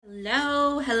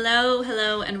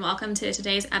Hello, and welcome to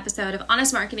today's episode of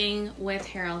Honest Marketing with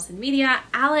Harrelson Media.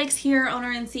 Alex here, owner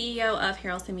and CEO of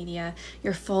Harrelson Media,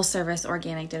 your full-service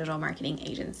organic digital marketing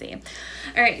agency.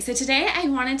 All right, so today I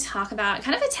want to talk about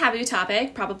kind of a taboo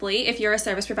topic, probably, if you're a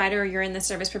service provider or you're in the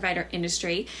service provider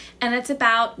industry, and it's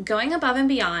about going above and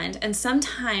beyond, and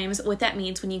sometimes what that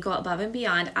means when you go above and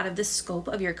beyond out of the scope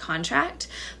of your contract,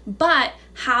 but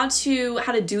how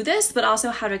to do this, but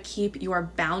also how to keep your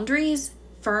boundaries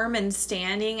firm and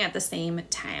standing at the same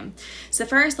time. So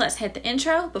first, let's hit the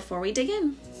intro before we dig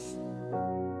in.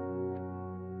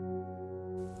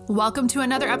 Welcome to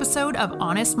another episode of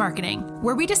Honest Marketing,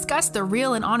 where we discuss the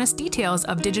real and honest details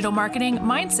of digital marketing,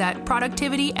 mindset,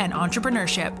 productivity, and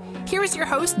entrepreneurship. Here is your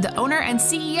host, the owner and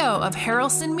CEO of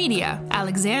Harrelson Media,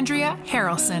 Alexandria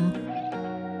Harrelson.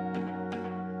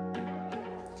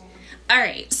 All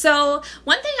right, so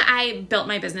one thing I built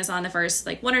my business on the first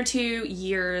 1 or 2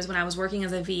 years when I was working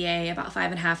as a VA about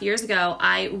 5.5 years ago,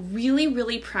 I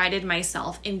really prided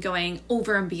myself in going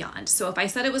over and beyond. So if I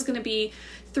said it was going to be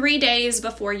 3 days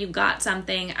before you got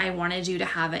something, I wanted you to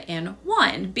have it in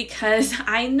 1 because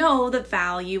I know the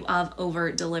value of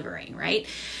over delivering, right?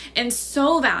 And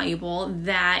so valuable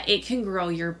that it can grow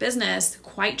your business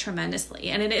quite tremendously.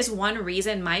 And it is one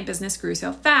reason my business grew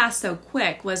so fast, so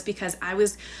quick, was because I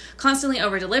was constantly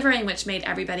over delivering, which made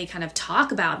everybody kind of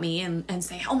talk about me and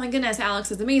say, oh my goodness, Alex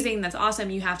is amazing. That's awesome.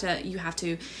 You have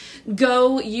to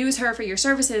go use her for your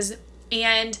services.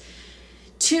 And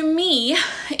to me,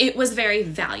 it was very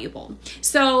valuable.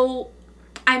 So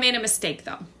I made a mistake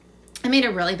though. I made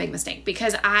a really big mistake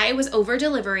because I was over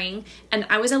delivering and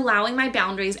I was allowing my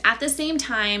boundaries at the same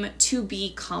time to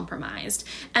be compromised.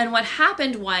 And what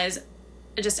happened was,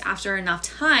 just after enough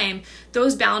time,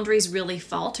 those boundaries really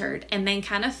faltered and then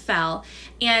kind of fell.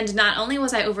 And not only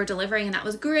was I over delivering, and that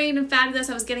was great and fabulous,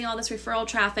 I was getting all this referral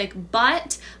traffic,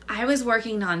 but I was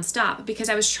working nonstop because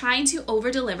I was trying to over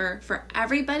deliver for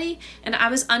everybody and I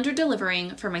was under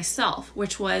delivering for myself,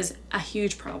 which was a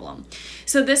huge problem.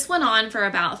 So this went on for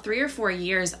about 3 or 4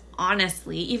 years,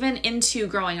 honestly, even into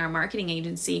growing our marketing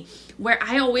agency, where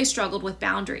I always struggled with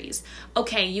boundaries.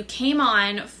 Okay, you came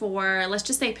on for, let's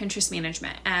just say, Pinterest management,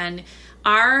 and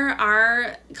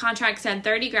our contract said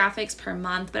 30 graphics per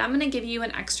month, but I'm going to give you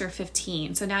an extra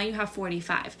 15. So now you have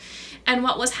 45. And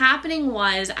what was happening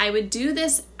was I would do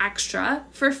this extra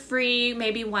for free,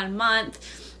 maybe 1 month.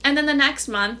 And then the next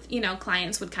month,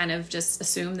 clients would kind of just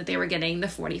assume that they were getting the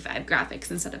 45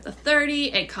 graphics instead of the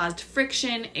 30. It caused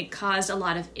friction. It caused a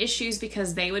lot of issues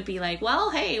because they would be like, well,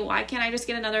 hey, why can't I just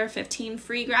get another 15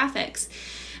 free graphics?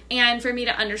 And for me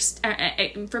to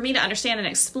understand and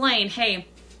explain, hey,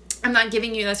 I'm not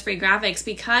giving you those free graphics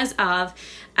because of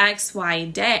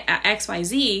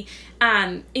XYZ,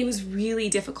 it was really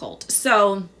difficult.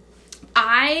 So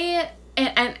it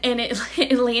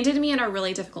landed me in a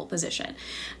really difficult position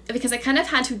because I kind of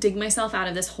had to dig myself out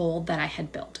of this hole that I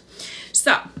had built.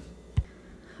 So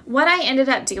what I ended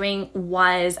up doing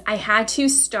was I had to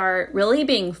start really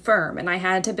being firm and I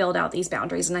had to build out these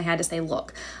boundaries and I had to say,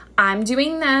 look, I'm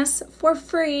doing this for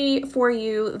free for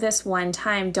you this one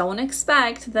time. Don't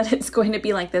expect that it's going to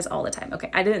be like this all the time. Okay,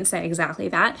 I didn't say exactly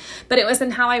that, but it was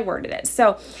in how I worded it.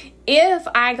 So if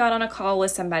I got on a call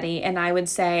with somebody and I would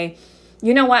say,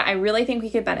 you know what, I really think we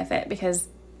could benefit, because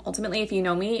ultimately, if you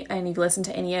know me and you've listened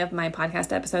to any of my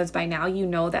podcast episodes by now, you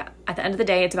know that at the end of the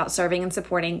day, it's about serving and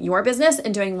supporting your business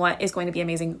and doing what is going to be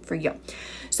amazing for you.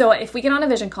 So if we get on a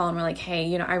vision call and we're like,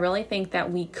 hey, I really think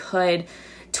that we could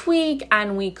tweak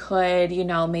and we could,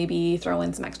 maybe throw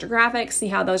in some extra graphics, see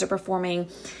how those are performing,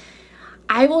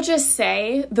 I will just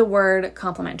say the word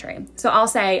complimentary. So I'll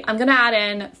say, I'm going to add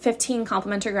in 15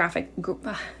 complimentary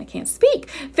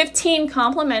 15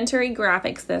 complimentary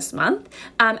graphics this month,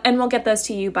 and we'll get those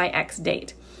to you by X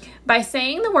date. By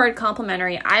saying the word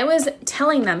complimentary, I was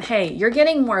telling them, hey, you're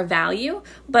getting more value,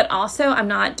 but also I'm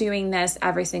not doing this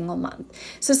every single month.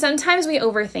 So sometimes we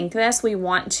overthink this. We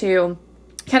want to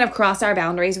kind of cross our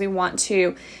boundaries. We want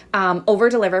to over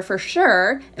deliver for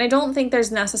sure. And I don't think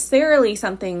there's necessarily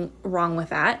something wrong with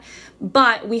that,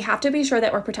 but we have to be sure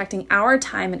that we're protecting our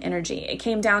time and energy. It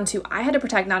came down to, I had to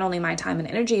protect not only my time and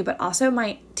energy, but also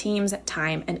my team's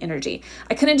time and energy.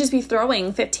 I couldn't just be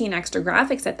throwing 15 extra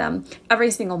graphics at them every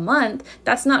single month.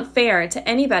 That's not fair to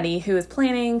anybody who is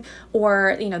planning,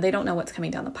 or, they don't know what's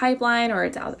coming down the pipeline, or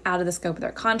it's out of the scope of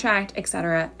their contract, et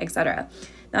cetera, et cetera.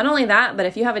 Not only that, but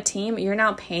if you have a team, you're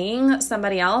now paying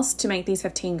somebody else to make these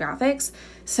 15 graphics.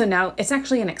 So now it's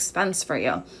actually an expense for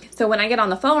you. So when I get on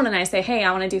the phone and I say, hey,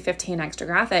 I want to do 15 extra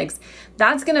graphics,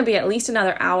 that's going to be at least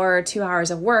another hour or 2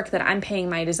 hours of work that I'm paying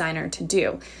my designer to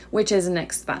do, which is an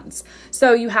expense.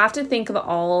 So you have to think of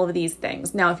all of these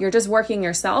things. Now, if you're just working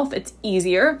yourself, it's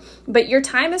easier, but your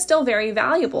time is still very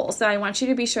valuable. So I want you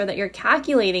to be sure that you're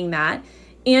calculating that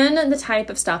in the type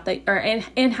of stuff that, or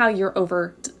in how you're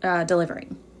over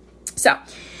delivering. So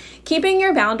keeping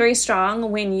your boundaries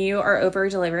strong when you are over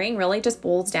delivering really just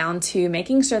boils down to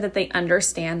making sure that they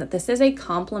understand that this is a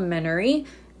complementary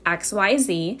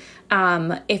XYZ.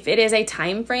 If it is a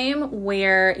time frame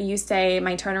where you say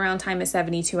my turnaround time is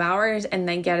 72 hours and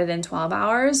then get it in 12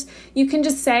 hours, you can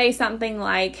just say something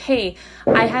like, hey,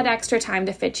 I had extra time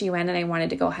to fit you in and I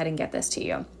wanted to go ahead and get this to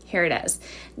you. Here it is.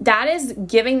 That is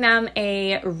giving them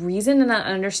a reason and an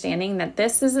understanding that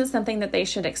this isn't something that they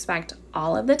should expect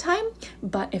all of the time,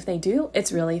 but if they do,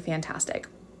 it's really fantastic.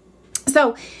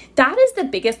 So that is the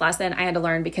biggest lesson I had to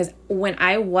learn, because when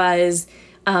I was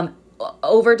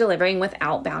over delivering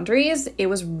without boundaries, it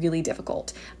was really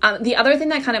difficult. The other thing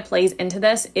that kind of plays into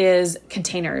this is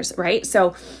containers, right?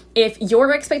 So if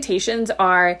your expectations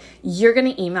are, you're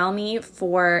going to email me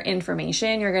for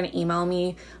information, you're going to email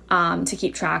me to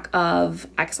keep track of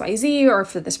XYZ or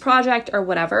for this project or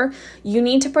whatever, you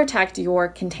need to protect your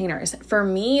containers. For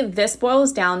me, this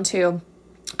boils down to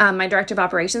my director of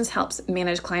operations helps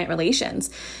manage client relations.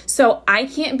 So I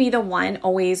can't be the one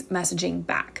always messaging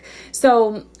back.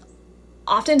 So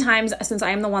oftentimes, since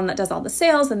I am the one that does all the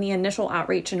sales and the initial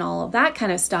outreach and all of that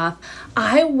kind of stuff,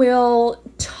 I will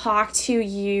talk to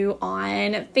you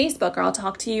on Facebook, or I'll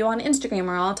talk to you on Instagram,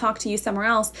 or I'll talk to you somewhere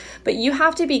else. But you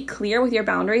have to be clear with your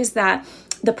boundaries that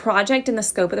the project and the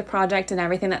scope of the project and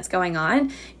everything that's going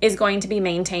on is going to be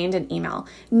maintained in email.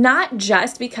 Not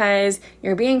just because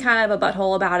you're being kind of a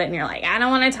butthole about it and you're like, I don't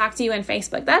want to talk to you in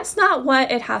Facebook. That's not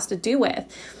what it has to do with.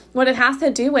 What it has to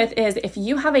do with is if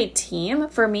you have a team,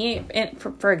 for me,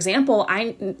 for example,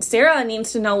 Sarah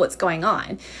needs to know what's going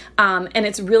on. And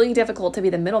it's really difficult to be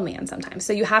the middleman sometimes.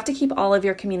 So you have to keep all of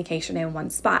your communication in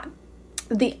one spot.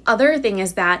 The other thing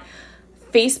is that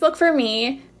Facebook for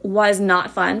me was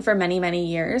not fun for many, many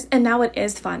years, and now it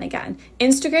is fun again.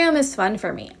 Instagram is fun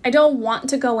for me. I don't want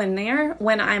to go in there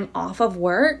when I'm off of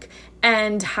work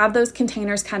and have those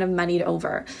containers kind of muddied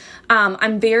over.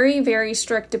 I'm very, very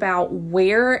strict about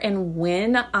where and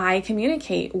when I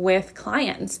communicate with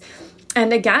clients.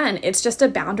 And again, it's just a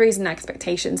boundaries and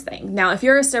expectations thing. Now, if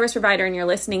you're a service provider and you're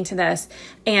listening to this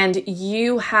and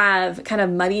you have kind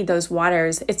of muddied those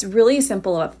waters, it's really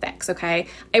simple of a fix, okay?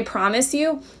 I promise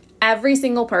you, every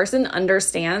single person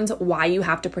understands why you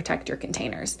have to protect your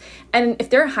containers. And if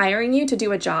they're hiring you to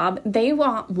do a job, they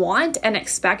want and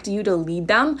expect you to lead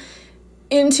them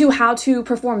into how to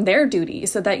perform their duty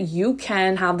so that you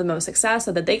can have the most success,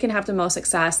 so that they can have the most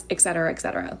success, et cetera, et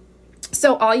cetera.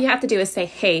 So all you have to do is say,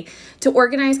 hey, to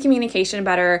organize communication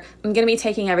better, I'm going to be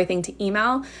taking everything to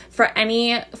email. For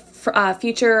any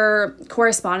future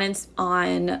correspondence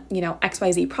on,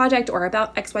 XYZ project or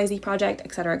about XYZ project,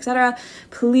 et cetera,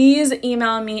 please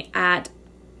email me at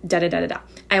da-da-da-da-da.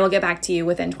 I will get back to you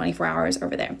within 24 hours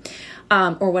over there,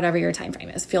 or whatever your time frame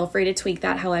is. Feel free to tweak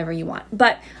that however you want.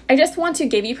 But I just want to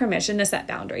give you permission to set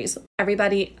boundaries.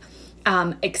 Everybody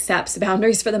accepts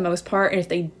boundaries for the most part. And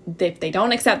if they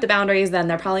don't accept the boundaries, then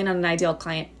they're probably not an ideal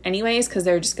client anyways, because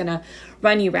they're just going to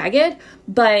run you ragged.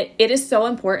 But it is so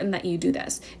important that you do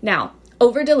this. Now,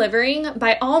 over-delivering,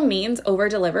 by all means,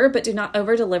 over-deliver, but do not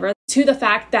over-deliver to the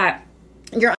fact that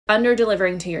you're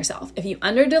under-delivering to yourself. If you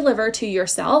under-deliver to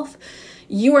yourself,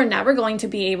 you are never going to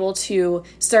be able to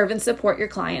serve and support your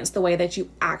clients the way that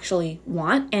you actually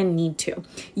want and need to.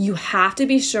 You have to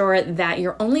be sure that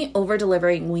you're only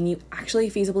over-delivering when you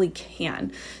actually feasibly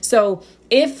can. So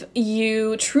if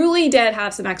you truly did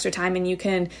have some extra time and you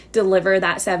can deliver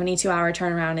that 72-hour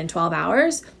turnaround in 12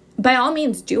 hours, by all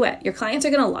means, do it. Your clients are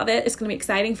going to love it. It's going to be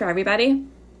exciting for everybody.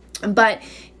 But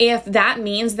if that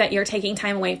means that you're taking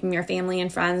time away from your family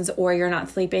and friends, or you're not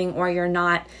sleeping, or you're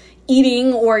not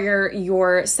eating, or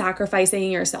you're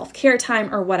sacrificing your self-care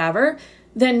time or whatever,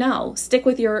 then no, stick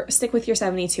with your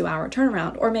 72-hour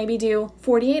turnaround, or maybe do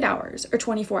 48 hours or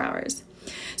 24 hours.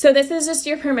 So this is just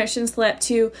your permission slip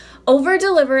to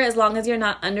over-deliver as long as you're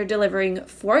not under-delivering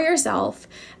for yourself,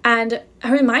 and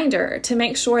a reminder to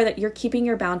make sure that you're keeping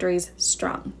your boundaries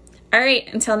strong. All right,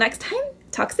 until next time,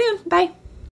 talk soon. Bye.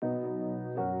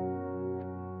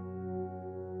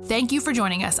 Thank you for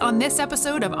joining us on this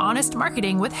episode of Honest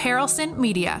Marketing with Harrelson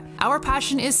Media. Our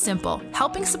passion is simple,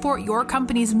 helping support your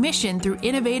company's mission through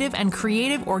innovative and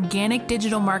creative organic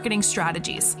digital marketing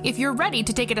strategies. If you're ready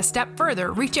to take it a step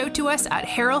further, reach out to us at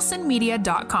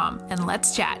harrelsonmedia.com and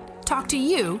let's chat. Talk to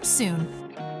you soon.